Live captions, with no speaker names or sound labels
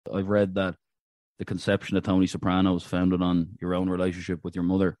I've read that the conception of Tony Soprano was founded on your own relationship with your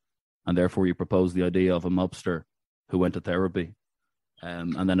mother, and therefore you proposed the idea of a mobster who went to therapy,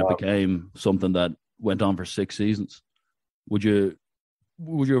 and then it became something that went on for 6 seasons. Would you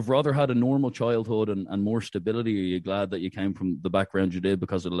have rather had a normal childhood and more stability? Are you glad that you came from the background you did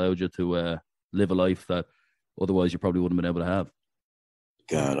because it allowed you to live a life that otherwise you probably wouldn't have been able to have?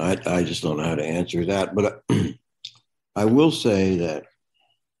 God, I just don't know how to answer that. But I will say that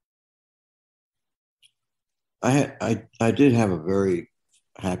I did have a very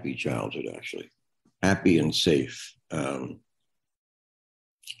happy childhood, actually, happy and safe.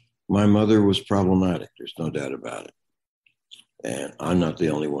 My mother was problematic. There's no doubt about it. And I'm not the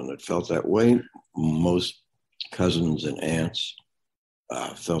only one that felt that way. Most cousins and aunts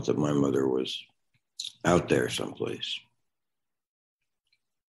felt that my mother was out there someplace.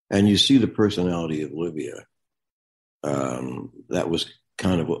 And you see the personality of Olivia. That was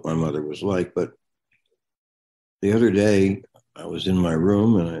kind of what my mother was like. But the other day, I was in my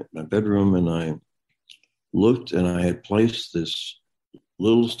room, my bedroom, and I looked, and I had placed this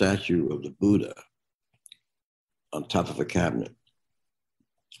little statue of the Buddha on top of a cabinet.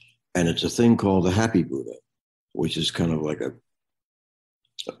 And it's a thing called the Happy Buddha, which is kind of like a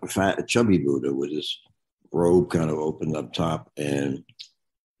fat, chubby Buddha with his robe kind of opened up top and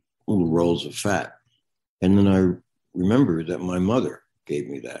little rolls of fat. And then I remembered that my mother gave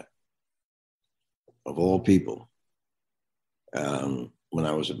me that, of all people, when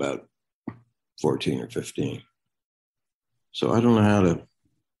I was about 14 or 15. So I don't know how to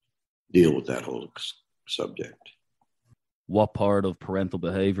deal with that whole subject. What part of parental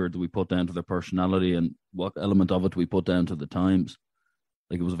behavior do we put down to their personality, and what element of it do we put down to the times?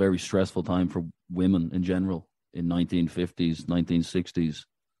 Like, it was a very stressful time for women in general in 1950s, 1960s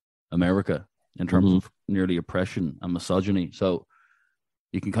America in terms of nearly oppression and misogyny. So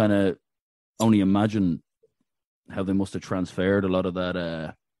you can kind of only imagine how they must have transferred a lot of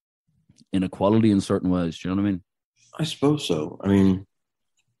that inequality in certain ways. Do you know what I mean? I suppose so. I mean,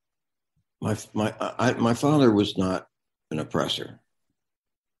 my father was not an oppressor.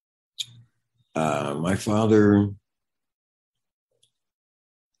 My father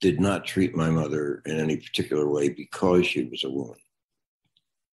did not treat my mother in any particular way because she was a woman.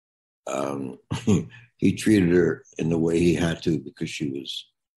 He treated her in the way he had to because she was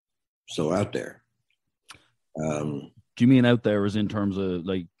so out there. Do you mean out there as in terms of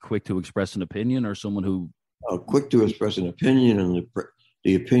like quick to express an opinion, or someone who... quick to express an opinion, and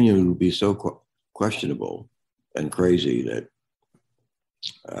the opinion would be so questionable and crazy that,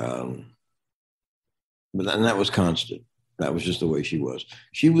 but that was constant. That was just the way she was.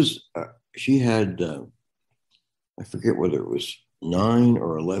 She had, I forget whether it was 9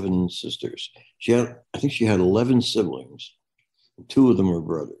 or 11 sisters. I think she had 11 siblings. 2 of them were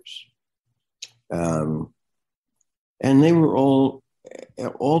brothers. And they were all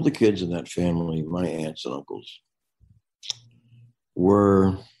the kids in that family, my aunts and uncles,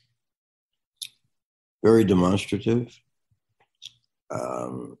 were very demonstrative,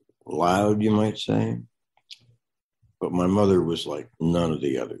 loud, you might say. But my mother was like none of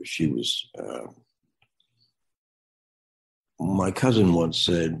the others. She was, my cousin once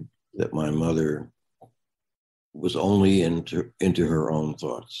said that my mother was only into her own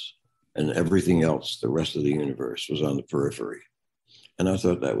thoughts, and everything else, the rest of the universe, was on the periphery. And I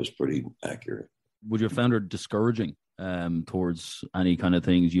thought that was pretty accurate. Would you have found her discouraging towards any kind of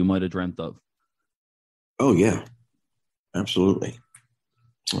things you might have dreamt of? Oh, yeah, absolutely.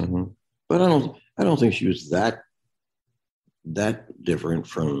 But I don't think she was that different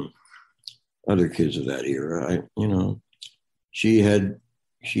from other kids of that era. She had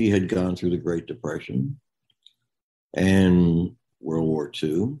gone through the Great Depression and World War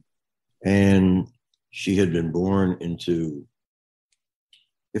II, and she had been born into,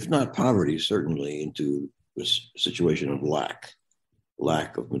 if not poverty, certainly into a situation of lack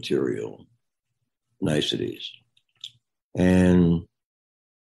of material niceties. And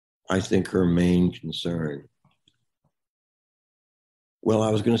I think her main concern, well,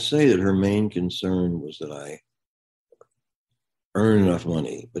 I was going to say that her main concern was that I earn enough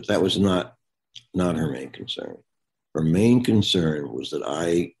money, but that was not her main concern. Her main concern was that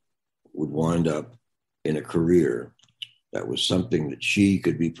I would wind up in a career that was something that she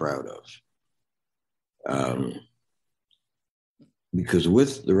could be proud of. Because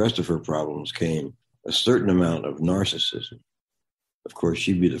with the rest of her problems came a certain amount of narcissism. Of course,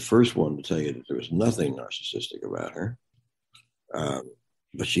 she'd be the first one to tell you that there was nothing narcissistic about her.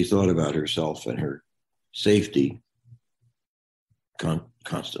 But she thought about herself and her safety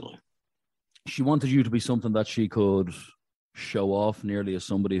constantly. She wanted you to be something that she could show off nearly as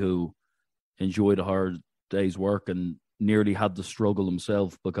somebody who enjoyed a hard day's work and nearly had to struggle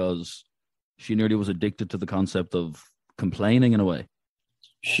himself because she nearly was addicted to the concept of complaining in a way.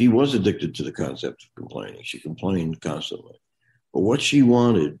 She was addicted to the concept of complaining. She complained constantly. But what she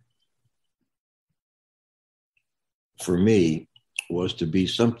wanted for me was to be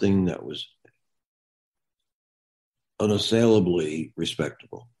something that was unassailably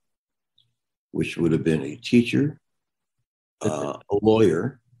respectable, which would have been a teacher, a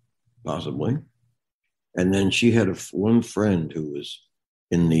lawyer, possibly. And then she had one friend who was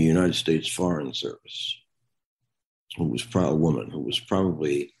in the United States Foreign Service, who was a woman, who was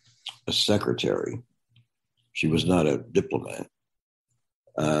probably a secretary. She was not a diplomat,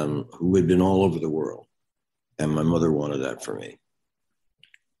 who had been all over the world. And my mother wanted that for me.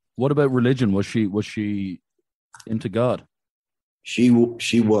 What about religion? Was she into God? She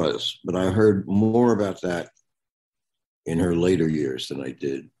was, but I heard more about that in her later years than I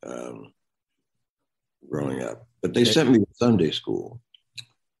did growing up. But they sent me to Sunday school,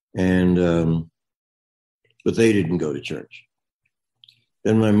 and but they didn't go to church.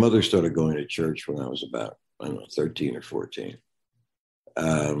 Then my mother started going to church when I was about, I don't know, 13 or 14.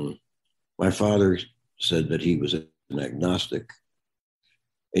 My father said that he was an agnostic.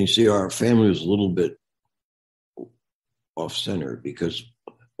 And you see, our family was a little bit off-center because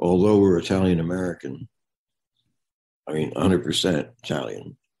although we're Italian American, I mean, 100%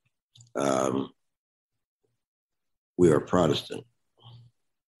 Italian, we are Protestant.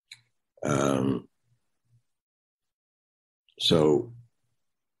 So,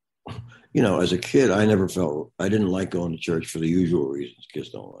 you know, as a kid, I didn't like going to church for the usual reasons. Kids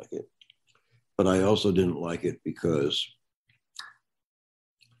don't like it. But I also didn't like it because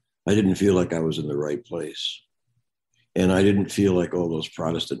I didn't feel like I was in the right place. And I didn't feel like all those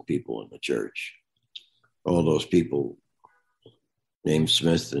Protestant people in the church, all those people named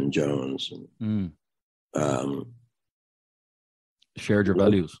Smith and Jones, and shared your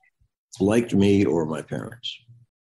values, liked me or my parents.